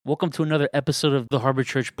Welcome to another episode of the Harbor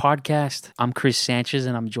Church Podcast. I'm Chris Sanchez,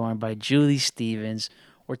 and I'm joined by Julie Stevens.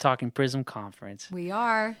 We're talking Prism Conference. We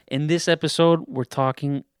are. In this episode, we're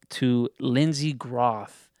talking to Lindsay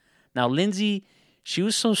Groth. Now, Lindsay, she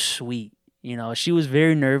was so sweet. You know, she was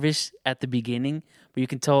very nervous at the beginning, but you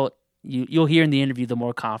can tell, you'll hear in the interview the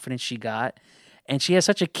more confidence she got. And she has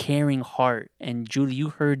such a caring heart. And Julie, you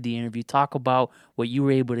heard the interview. Talk about what you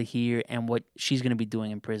were able to hear and what she's going to be doing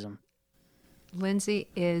in Prism. Lindsay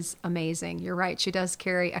is amazing. You're right. She does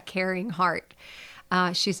carry a caring heart.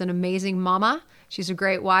 She's an amazing mama. She's a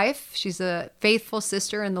great wife. She's a faithful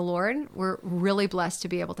sister in the Lord. We're really blessed to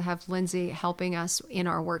be able to have Lindsay helping us in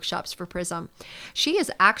our workshops for Prism. She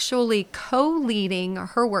is actually co-leading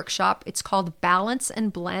her workshop. It's called Balance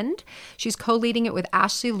and Blend. She's co-leading it with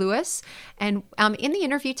Ashley Lewis. And in the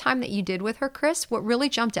interview time that you did with her, Chris, what really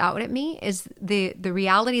jumped out at me is the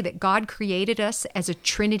reality that God created us as a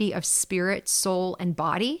trinity of spirit, soul, and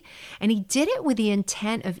body. And he did it with the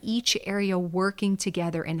intent of each area working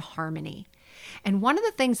together in harmony. And one of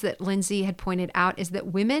the things that Lindsay had pointed out is that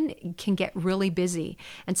women can get really busy.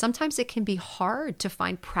 And sometimes it can be hard to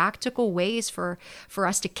find practical ways for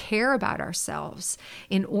us to care about ourselves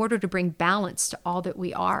in order to bring balance to all that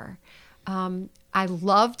we are. I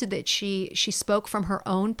loved that she spoke from her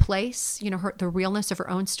own place, the realness of her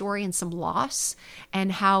own story and some loss,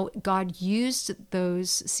 and how God used those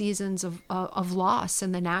seasons of loss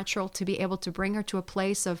in the natural to be able to bring her to a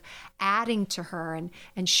place of adding to her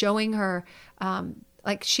and showing her,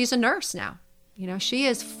 like she's a nurse now. She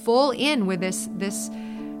is full in with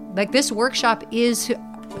this workshop is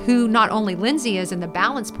who not only Lindsay is in the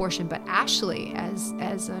balance portion, but Ashley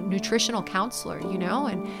as a nutritional counselor,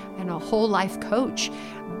 and a whole life coach.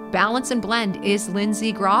 Balance and Blend is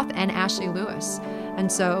Lindsay Groth and Ashley Lewis. And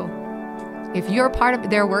so if you're a part of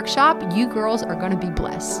their workshop, you girls are going to be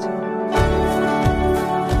blessed.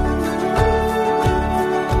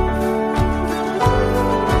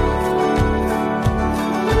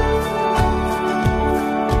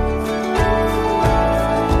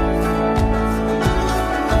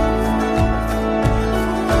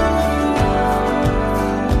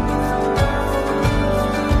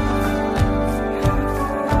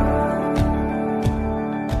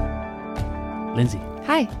 Lindsay.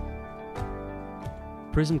 Hi.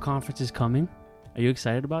 Prism Conference is coming. Are you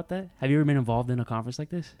excited about that? Have you ever been involved in a conference like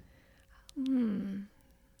this?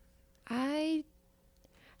 I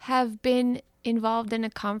have been involved in a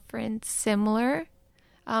conference similar.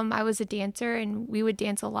 I was a dancer, and we would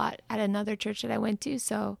dance a lot at another church that I went to,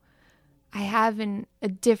 so I have in a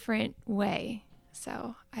different way.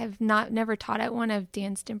 So I've never taught at one. I've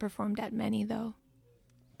danced and performed at many, though.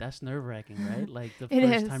 That's nerve-wracking, right? Like the It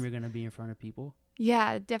first is. time you're going to be in front of people.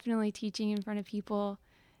 Yeah, definitely teaching in front of people.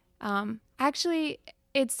 Actually,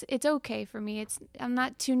 it's okay for me. I'm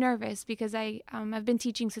not too nervous because I've been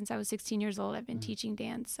teaching since I was 16 years old. I've been teaching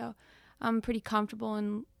dance, so I'm pretty comfortable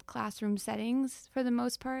in classroom settings for the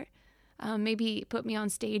most part. Maybe put me on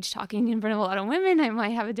stage talking in front of a lot of women, I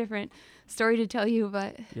might have a different story to tell you.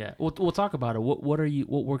 But yeah, we'll talk about it. What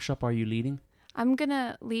workshop are you leading? I'm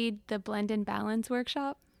gonna lead the Blend and Balance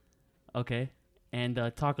workshop. Okay, and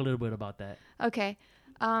talk a little bit about that. Okay,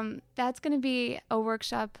 that's going to be a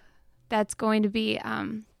workshop that's going to be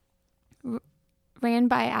ran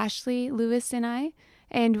by Ashley Lewis and I,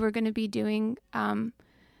 and we're going to be doing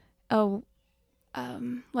a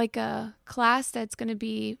class that's going to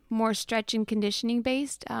be more stretch and conditioning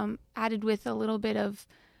based, added with a little bit of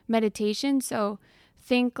meditation. So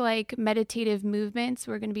think like meditative movements.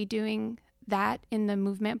 We're going to be doing that in the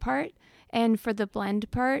movement part, and for the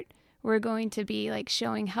blend part, we're going to be like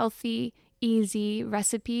showing healthy, easy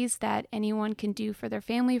recipes that anyone can do for their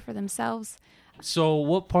family, for themselves. So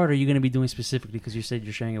what part are you going to be doing specifically? Because you said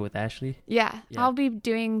you're sharing it with Ashley. Yeah, I'll be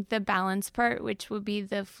doing the balance part, which will be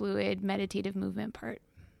the fluid meditative movement part.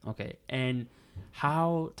 Okay, and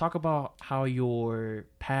talk about how your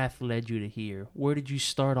path led you to here. Where did you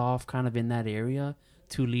start off kind of in that area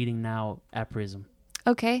to leading now at Prism?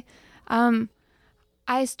 Okay.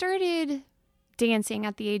 I started dancing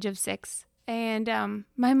at the age of 6, and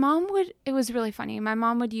my mom it was really funny. My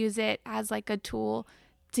mom would use it as like a tool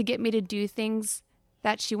to get me to do things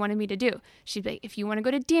that she wanted me to do. She'd be like, if you want to go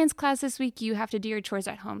to dance class this week, you have to do your chores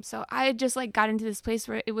at home. So I just like got into this place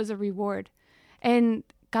where it was a reward, and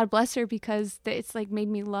God bless her because it's like made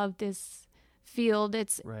me love this field.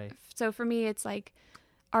 It's right. So for me, it's like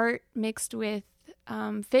art mixed with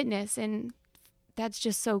fitness, and that's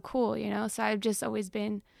just so cool, So I've just always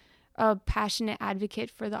been a passionate advocate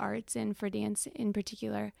for the arts and for dance in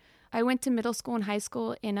particular. I went to middle school and high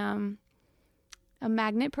school in a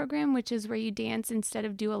magnet program, which is where you dance instead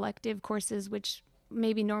of do elective courses, which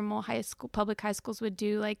maybe normal public high schools would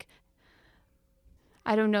do, like,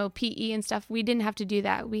 I don't know, PE and stuff. We didn't have to do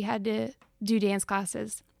that. We had to do dance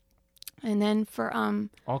classes. And then for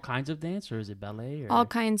all kinds of dance, or is it ballet? Or? All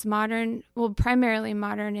kinds, modern, well, primarily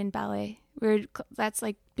modern and ballet. That's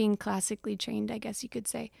like being classically trained, I guess you could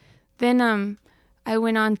say. Then I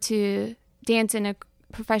went on to dance in a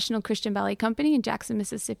professional Christian ballet company in Jackson,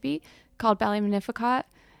 Mississippi, called Ballet Magnificat,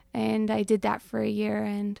 and I did that for a year.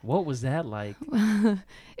 And what was that like?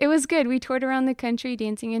 It was good. We toured around the country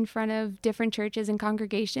dancing in front of different churches and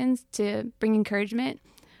congregations to bring encouragement.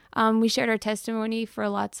 We shared our testimony for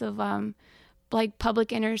lots of like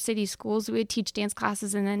public inner city schools. We would teach dance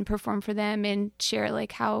classes and then perform for them and share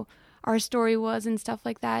like how our story was and stuff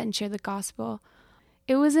like that, and share the gospel.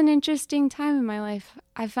 It was an interesting time in my life.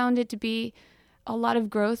 I found it to be a lot of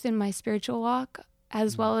growth in my spiritual walk,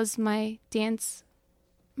 as well as my dance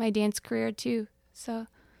career too. So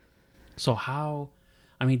how,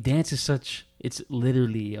 I mean, dance is it's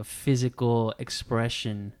literally a physical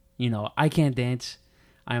expression. You know, I can't dance.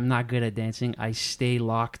 I'm not good at dancing. I stay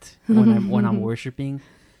locked when I'm worshiping.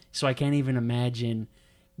 So I can't even imagine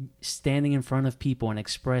standing in front of people and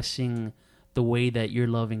expressing the way that you're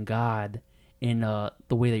loving God in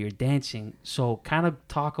the way that you're dancing. So kind of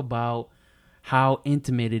talk about how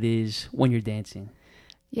intimate it is when you're dancing.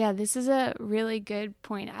 Yeah, this is a really good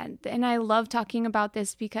point. And I love talking about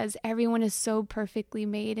this because everyone is so perfectly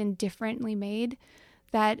made and differently made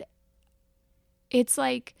that it's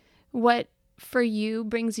like what for you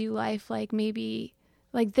brings you life. Like maybe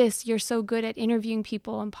like this, you're so good at interviewing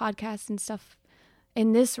people on podcasts and stuff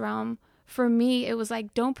in this realm. For me, it was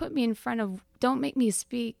like, don't make me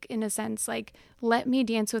speak, in a sense. Like, let me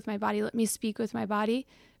dance with my body. Let me speak with my body,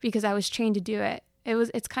 because I was trained to do it.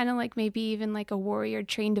 It's kind of like maybe even like a warrior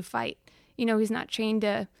trained to fight. You know, he's not trained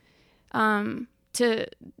to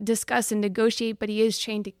discuss and negotiate, but he is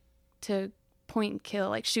trained to point and kill,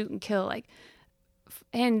 like shoot and kill. Like,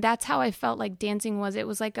 and that's how I felt like dancing was. It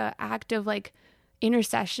was like an act of like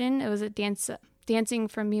intercession. It was a dance. Dancing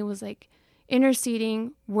for me was like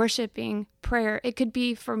interceding, worshiping, prayer. It could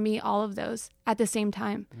be for me all of those at the same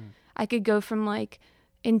time. I could go from like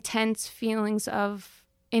intense feelings of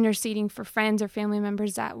interceding for friends or family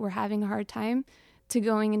members that were having a hard time to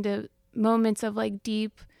going into moments of like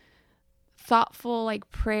deep, thoughtful like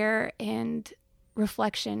prayer and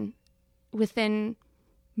reflection within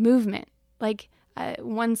movement. Like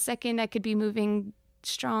 1 second I could be moving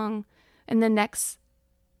strong, and the next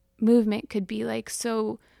movement could be like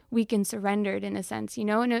so weak and surrendered, in a sense, you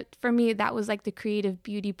know. And for me, that was like the creative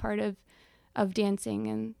beauty part of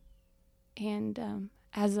dancing and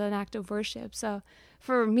as an act of worship. So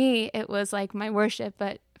for me, it was like my worship.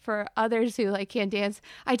 But for others who like can't dance,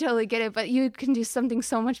 I totally get it. But you can do something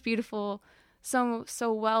so much beautiful, so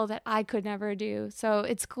well that I could never do. So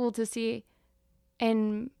it's cool to see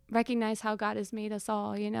and recognize how God has made us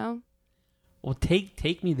all, you know. Well,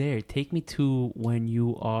 take me there. Take me to when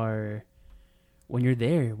you're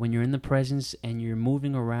there, when you're in the presence and you're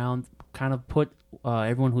moving around. Kind of put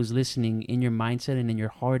everyone who's listening in your mindset and in your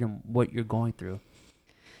heart and what you're going through.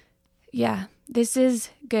 Yeah, this is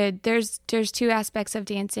good. There's two aspects of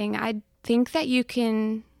dancing. I think that you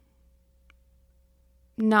can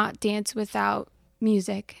not dance without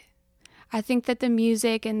music. I think that the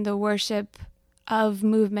music and the worship of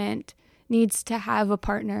movement needs to have a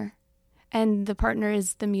partner, and the partner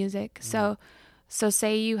is the music. So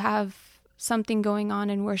say you have something going on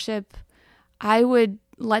in worship, I would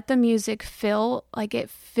let the music fill, like it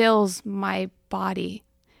fills my body.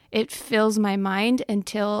 It fills my mind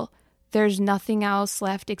until there's nothing else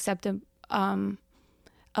left except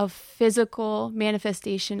a physical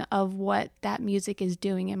manifestation of what that music is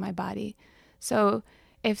doing in my body. So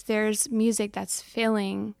if there's music that's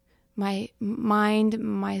filling my mind,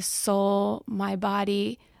 my soul, my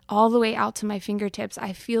body, all the way out to my fingertips,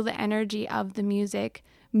 I feel the energy of the music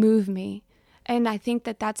move me. And I think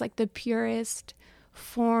that that's like the purest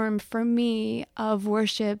form for me of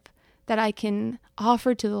worship that I can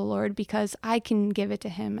offer to the Lord, because I can give it to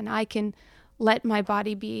him and I can let my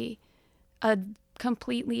body be a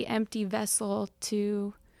completely empty vessel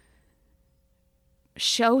to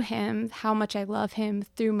show him how much I love him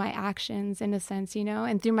through my actions, in a sense, you know,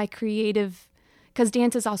 and through my creative, because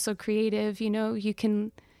dance is also creative, you know. You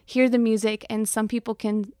can hear the music and some people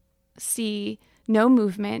can see no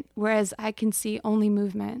movement, whereas I can see only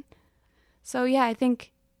movement. So yeah, I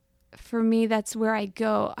think for me, that's where I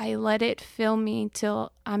go. I let it fill me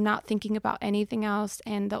till I'm not thinking about anything else.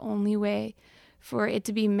 And the only way for it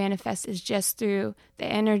to be manifest is just through the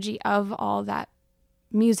energy of all that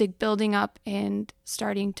music building up and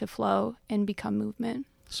starting to flow and become movement.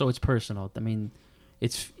 So it's personal. I mean,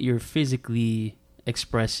 you're physically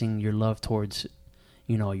expressing your love towards,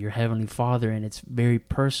 your Heavenly Father, and it's very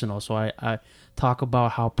personal. So I talk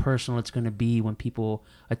about how personal it's going to be when people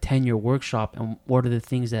attend your workshop, and what are the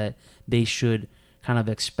things that they should kind of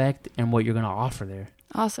expect and what you're going to offer there.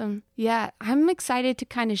 Awesome. Yeah, I'm excited to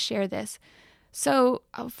kind of share this. So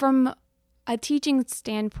from a teaching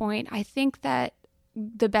standpoint, I think that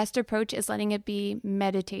the best approach is letting it be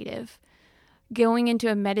meditative. Going into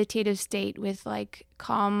a meditative state with like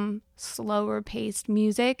calm, slower paced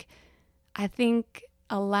music. I think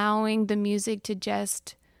allowing the music to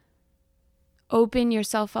just open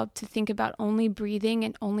yourself up to think about only breathing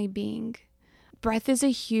and only being. Breath is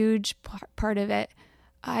a huge part of it.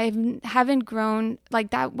 I haven't grown,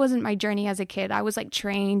 like that wasn't my journey as a kid. I was like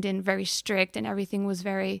trained and very strict and everything was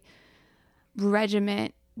very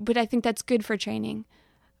regiment, but I think that's good for training.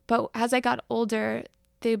 But as I got older,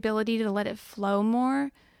 the ability to let it flow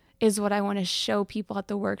more is what I want to show people at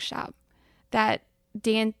the workshop. That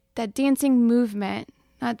dancing movement,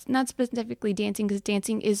 not specifically dancing, because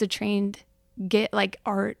dancing is a trained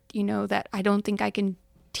art, that I don't think I can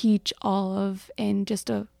teach all of in just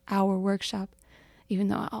a hour workshop, even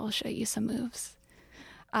though I'll show you some moves.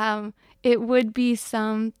 It would be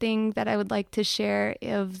something that I would like to share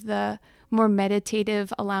of the more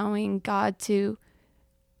meditative, allowing God to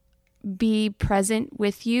be present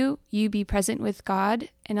with you be present with God,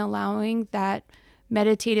 and allowing that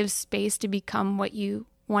meditative space to become what you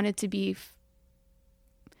want it to be.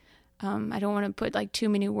 I don't want to put like too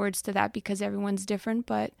many words to that because everyone's different,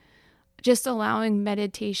 but just allowing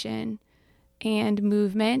meditation and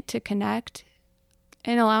movement to connect,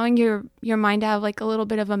 and allowing your mind to have like a little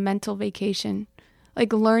bit of a mental vacation,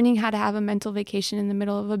 learning how to have a mental vacation in the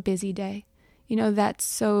middle of a busy day.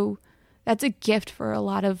 That's a gift for a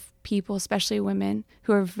lot of people, especially women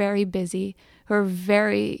who are very busy, who are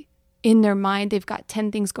very in their mind. They've got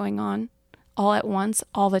 10 things going on all at once,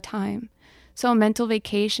 all the time. So a mental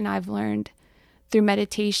vacation I've learned through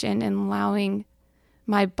meditation and allowing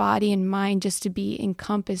my body and mind just to be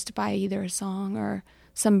encompassed by either a song or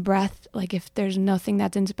some breath, like if there's nothing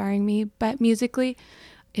that's inspiring me, but musically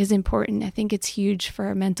is important. I think it's huge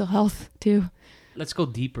for mental health too. Let's go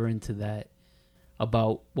deeper into that,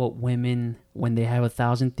 about what women, when they have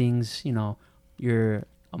 1,000 things, you're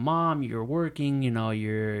a mom, you're working,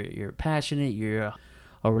 you're passionate, you're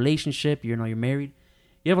a relationship, you're married,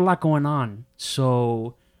 you have a lot going on.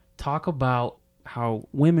 So talk about how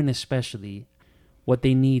women especially, what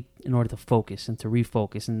they need in order to focus and to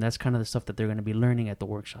refocus. And that's kind of the stuff that they're going to be learning at the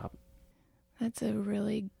workshop. That's a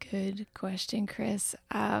really good question, Chris.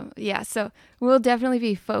 So we'll definitely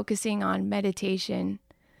be focusing on meditation,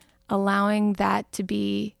 allowing that to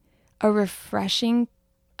be a refreshing,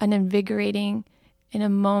 an invigorating, in a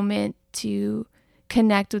moment to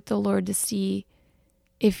connect with the Lord, to see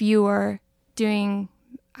if you are doing,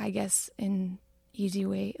 I guess, in easy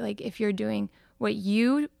way, like if you're doing what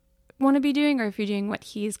you want to be doing or if you're doing what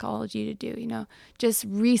He's called you to do, just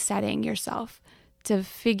resetting yourself to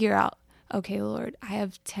figure out, okay, Lord, I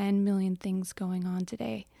have 10 million things going on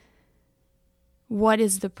today. What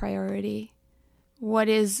is the priority? What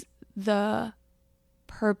is the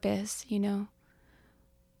purpose,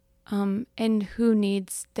 and who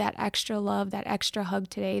needs that extra love, that extra hug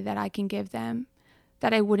today that I can give them,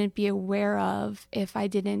 that I wouldn't be aware of if I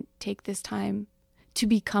didn't take this time to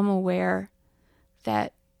become aware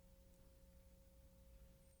that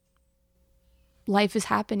life is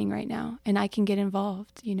happening right now and I can get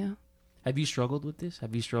involved, Have you struggled with this?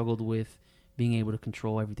 Have you struggled with being able to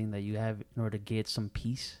control everything that you have in order to get some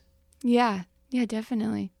peace? Yeah,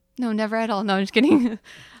 definitely. No, never at all. No, I'm just kidding.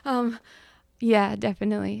 Yeah,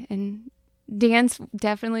 definitely. And dance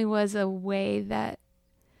definitely was a way that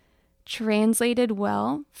translated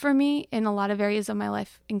well for me in a lot of areas of my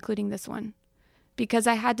life, including this one, because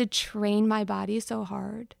I had to train my body so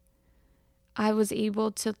hard. I was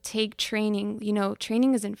able to take training.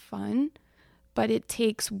 Training isn't fun, but it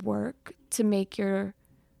takes work to make your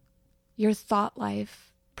thought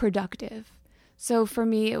life productive. So for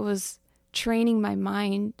me, it was training my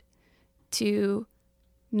mind to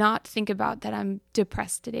not think about that I'm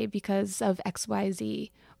depressed today because of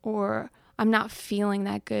XYZ, or I'm not feeling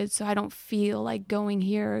that good, so I don't feel like going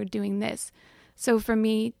here or doing this. So for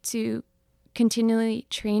me to continually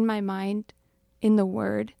train my mind in the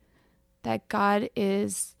Word, that God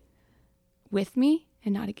is with me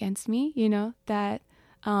and not against me, that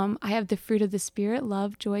I have the fruit of the Spirit: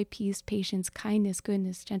 love, joy, peace, patience, kindness,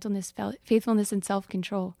 goodness, gentleness, faithfulness, and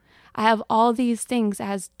self-control. I have all these things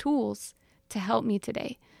as tools to help me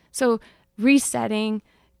today. So resetting,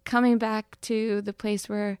 coming back to the place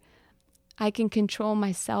where I can control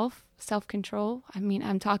myself self-control. I mean,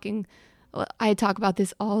 I talk about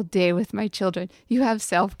this all day with my children. You have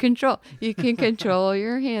self-control. You can control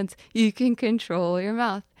your hands. You can control your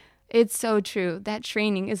mouth. It's so true. That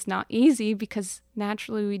training is not easy because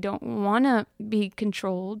naturally we don't want to be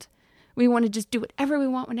controlled. We want to just do whatever we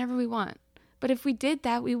want whenever we want. But if we did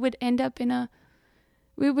that, we would end up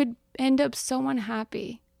so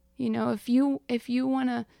unhappy. You know, if you want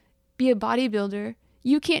to be a bodybuilder,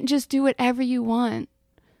 you can't just do whatever you want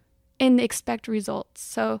and expect results.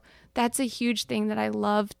 So that's a huge thing that I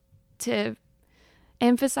love to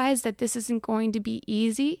emphasize, that this isn't going to be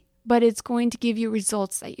easy, but it's going to give you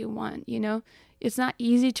results that you want. You know, it's not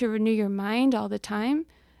easy to renew your mind all the time,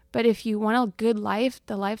 but if you want a good life,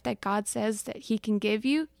 the life that God says that he can give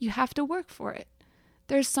you, you have to work for it.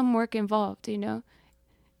 There's some work involved, you know,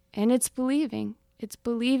 and it's believing. It's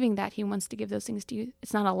believing that he wants to give those things to you.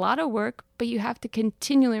 It's not a lot of work, but you have to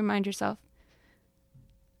continually remind yourself,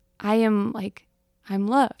 I'm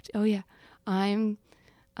loved. Oh yeah.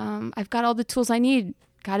 I've got all the tools I need.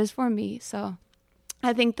 God is for me. So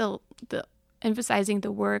I think the emphasizing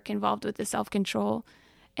the work involved with the self-control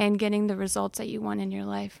and getting the results that you want in your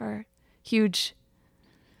life are huge.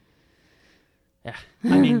 Yeah.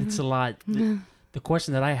 I mean, it's a lot. The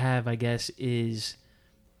question that I have, I guess, is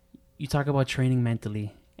you talk about training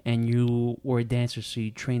mentally and you were a dancer, so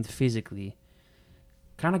you trained physically.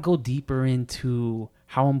 Kind of go deeper into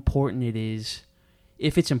how important it is,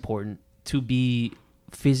 if it's important, to be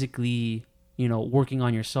physically, you know, working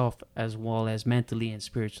on yourself as well as mentally and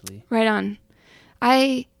spiritually. Right on.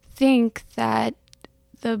 I think that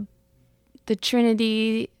the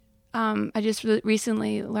Trinity, I just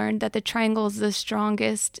recently learned that the triangle is the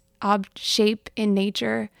strongest shape in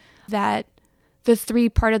nature, that the three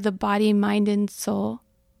part of the body, mind, and soul,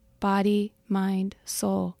 body, mind,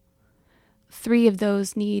 soul, three of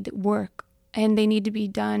those need work, and they need to be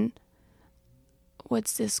done,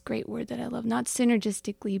 what's this great word that I love? Not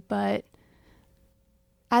synergistically, but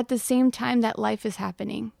at the same time that life is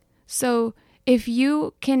happening. So if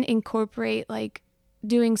you can incorporate like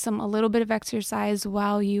doing a little bit of exercise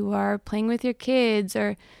while you are playing with your kids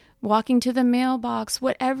or walking to the mailbox,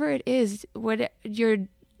 whatever it is, what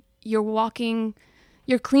you're walking,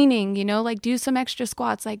 you're cleaning, you know, like do some extra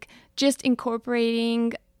squats, like just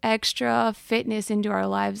incorporating extra fitness into our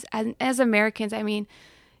lives. And as Americans, I mean,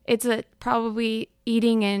 it's probably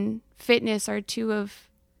eating and fitness are two of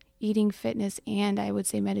eating, fitness, and I would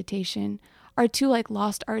say meditation are two like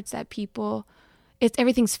lost arts that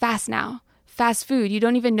everything's fast now. Fast food, you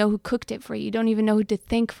don't even know who cooked it for you. You don't even know who to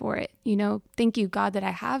thank for it. You know, thank you, God, that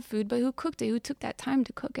I have food, but who cooked it? Who took that time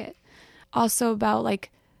to cook it? Also about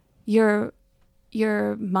like your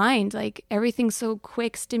mind, like everything's so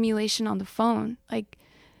quick, stimulation on the phone. Like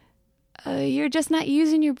you're just not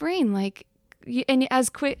using your brain like and as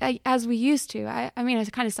quick as we used to. I mean, I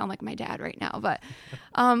kind of sound like my dad right now, but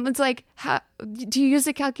it's like, how do you use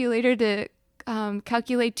a calculator to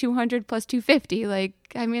calculate 200 plus 250? Like,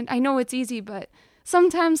 I mean, I know it's easy, but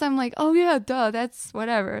sometimes I'm like, oh yeah, duh, that's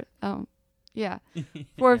whatever. Yeah,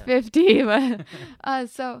 450. But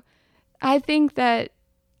so I think that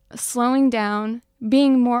slowing down,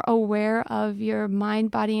 being more aware of your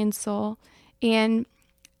mind, body, and soul, and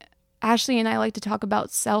Ashley and I like to talk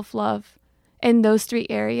about self-love in those three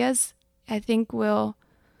areas, I think will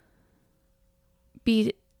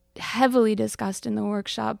be heavily discussed in the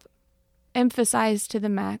workshop, emphasized to the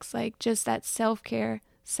max, like just that self-care,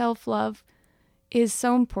 self-love is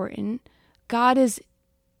so important. God is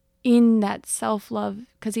in that self-love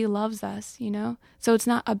because he loves us, you know? So it's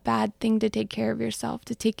not a bad thing to take care of yourself,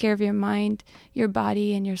 to take care of your mind, your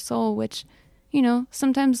body, and your soul, which, you know,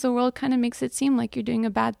 sometimes the world kind of makes it seem like you're doing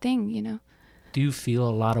a bad thing, you know? Do you feel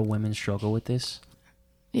a lot of women struggle with this?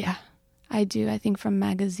 Yeah, I do. I think from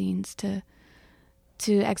magazines to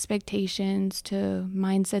expectations, to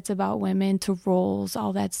mindsets about women, to roles,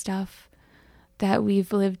 all that stuff that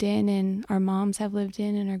we've lived in and our moms have lived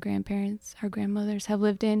in and our grandparents, our grandmothers have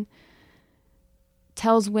lived in,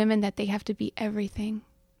 tells women that they have to be everything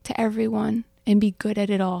to everyone and be good at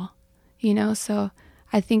it all, you know? So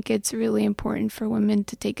I think it's really important for women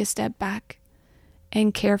to take a step back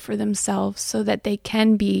and care for themselves so that they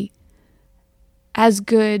can be as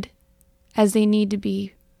good as they need to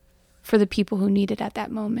be for the people who need it at that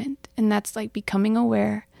moment. And that's like becoming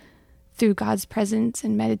aware through God's presence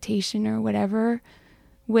and meditation or whatever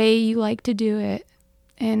way you like to do it,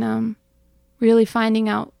 and really finding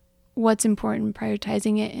out what's important,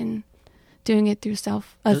 prioritizing it, and doing it through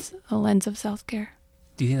a lens of self-care.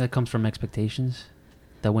 Do you think that comes from expectations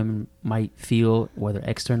that women might feel, whether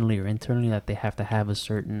externally or internally, that they have to have a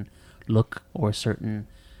certain look or a certain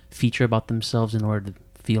feature about themselves in order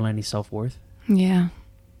feel any self-worth? Yeah.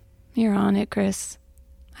 You're on it, Chris.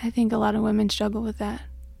 I think a lot of women struggle with that.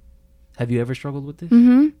 Have you ever struggled with this?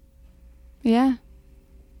 Mm-hmm. Yeah.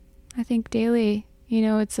 I think daily,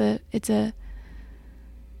 it's a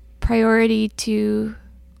priority to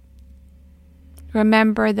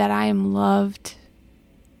remember that I am loved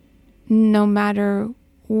no matter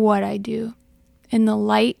what I do. In the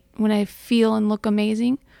light, when I feel and look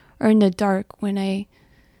amazing, or in the dark, when I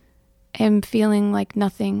am feeling like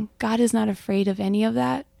nothing. God is not afraid of any of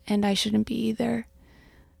that, and I shouldn't be either.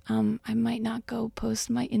 I might not go post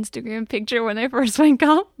my Instagram picture when I first wake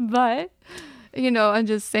up, but, I'm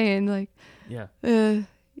just saying, like, Yeah.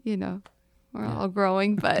 We're all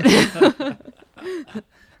growing, but.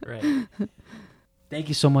 Right. Thank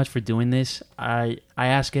you so much for doing this. I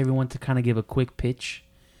ask everyone to kind of give a quick pitch,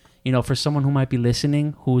 for someone who might be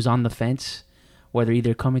listening, who's on the fence, whether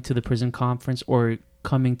either coming to the Prism conference or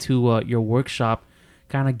coming to your workshop,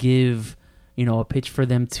 kind of give, a pitch for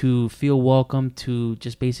them to feel welcome to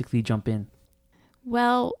just basically jump in.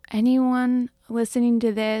 Well, anyone listening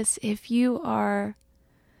to this, if you are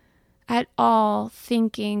at all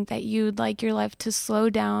thinking that you'd like your life to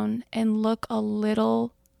slow down and look a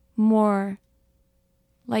little more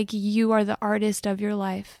like you are the artist of your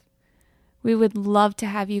life, we would love to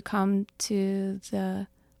have you come to the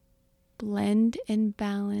Blend and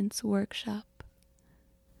Balance workshop.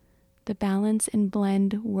 The Balance and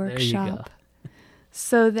Blend workshop.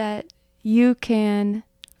 So that you can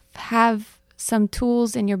have some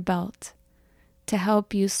tools in your belt to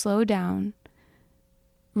help you slow down,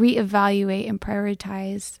 reevaluate, and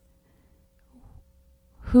prioritize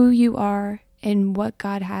who you are and what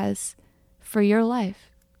God has for your life.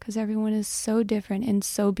 Because everyone is so different and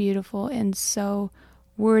so beautiful and so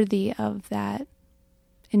worthy of that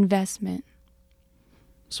investment.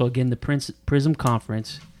 So again, the Prism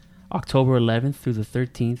Conference, October 11th through the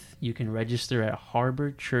 13th. You can register at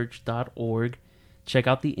harborchurch.org. Check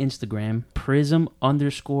out the Instagram,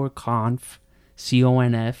 prism_conf,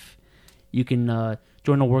 CONF. You can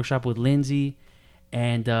join a workshop with Lindsay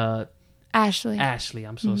and Ashley.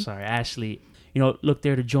 I'm so sorry. Ashley. Look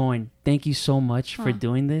there to join. Thank you so much for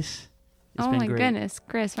doing this. It's been great. Goodness,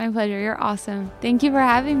 Chris, my pleasure. You're awesome. Thank you for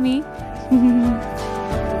having me.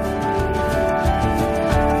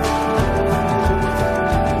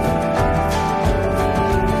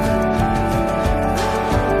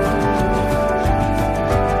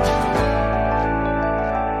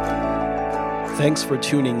 Thanks for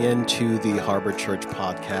tuning in to the Harbor Church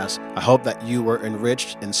podcast. I hope that you were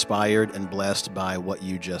enriched, inspired, and blessed by what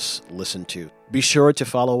you just listened to. Be sure to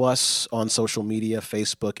follow us on social media,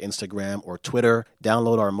 Facebook, Instagram, or Twitter.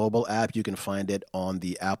 Download our mobile app. You can find it on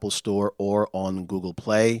the Apple Store or on Google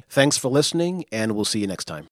Play. Thanks for listening, and we'll see you next time.